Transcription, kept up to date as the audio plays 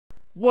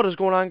What is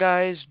going on,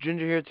 guys?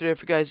 Ginger here today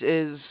for you guys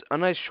is a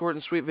nice short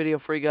and sweet video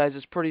for you guys.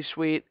 It's pretty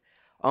sweet.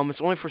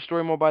 It's only for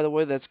story mode, by the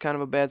way. That's kind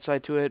of a bad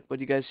side to it, but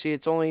you guys see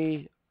it's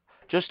only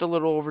just a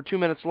little over 2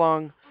 minutes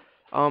long.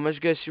 As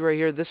you guys see right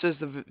here, this is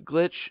the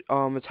glitch.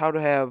 It's how to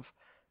have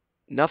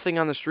nothing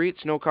on the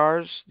streets, no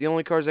cars. The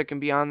only cars that can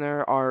be on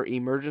there are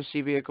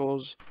emergency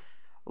vehicles,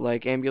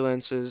 like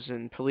ambulances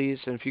and police,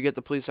 and if you get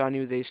the police on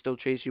you, they still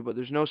chase you, but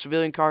there's no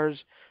civilian cars,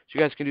 so you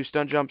guys can do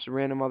stunt jumps and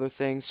random other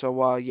things.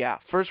 So, yeah,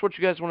 first what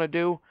you guys want to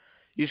do,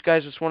 you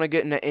guys just want to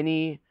get into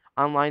any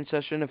online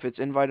session, if it's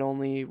invite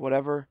only,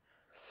 whatever.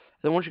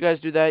 Then once you guys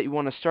do that, you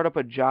want to start up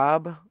a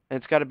job, and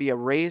it's got to be a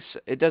race.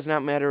 It does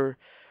not matter,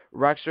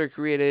 Rockstar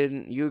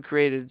created, you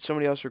created,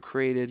 somebody else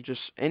created,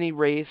 just any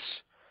race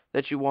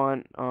that you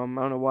want. I don't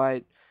know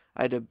why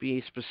I had to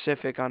be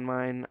specific on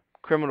mine.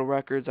 Criminal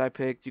records I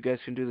picked. You guys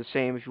can do the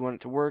same if you want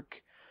it to work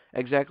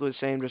exactly the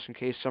same, just in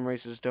case some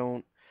races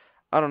don't.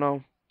 I don't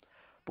know.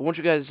 But once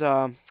you guys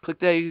click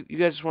that, you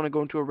guys just want to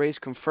go into a race,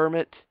 confirm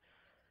it,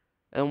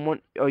 and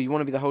you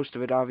want to be the host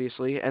of it,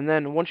 obviously. And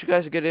then once you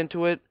guys get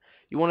into it,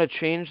 you want to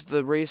change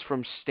the race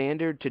from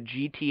standard to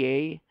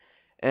GTA.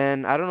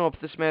 And I don't know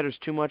if this matters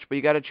too much, but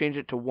you got to change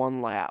it to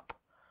 1 lap.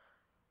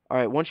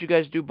 Alright, once you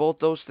guys do both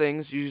those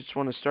things, you just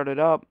want to start it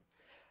up.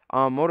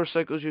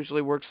 Motorcycles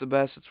usually works the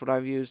best. That's what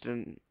I've used,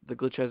 and the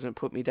glitch hasn't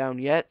put me down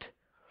yet.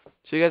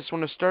 So you guys just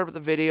want to start with the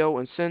video,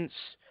 and since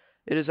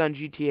it is on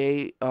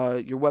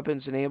GTA, your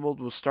weapons enabled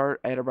will start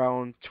at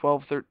around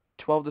 12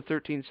 to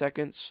 13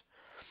 seconds.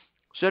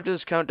 So after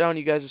this countdown,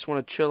 you guys just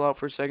want to chill out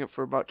for a second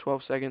for about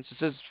 12 seconds. It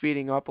says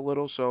speeding up a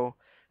little, so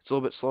it's a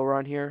little bit slower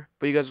on here.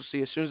 But you guys will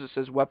see as soon as it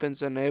says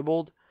weapons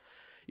enabled,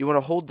 you want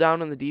to hold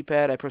down on the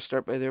D-pad. I pressed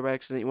start by there by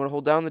accident. You want to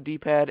hold down the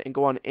D-pad and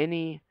go on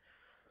any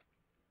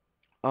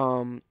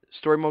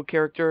story mode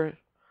character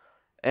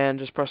and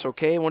just press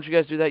OK. Once you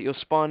guys do that, you'll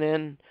spawn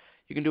in.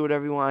 You can do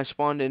whatever you want. I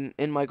spawned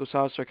in Michael's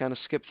house, so I kind of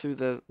skipped through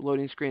the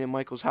loading screen in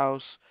Michael's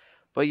house.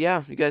 But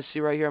yeah, you guys see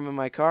right here I'm in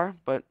my car.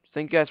 But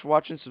thank you guys for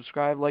watching.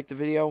 Subscribe, like the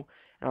video,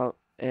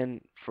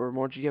 and for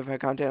more GTFI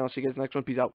content, I'll see you guys next one. Peace out.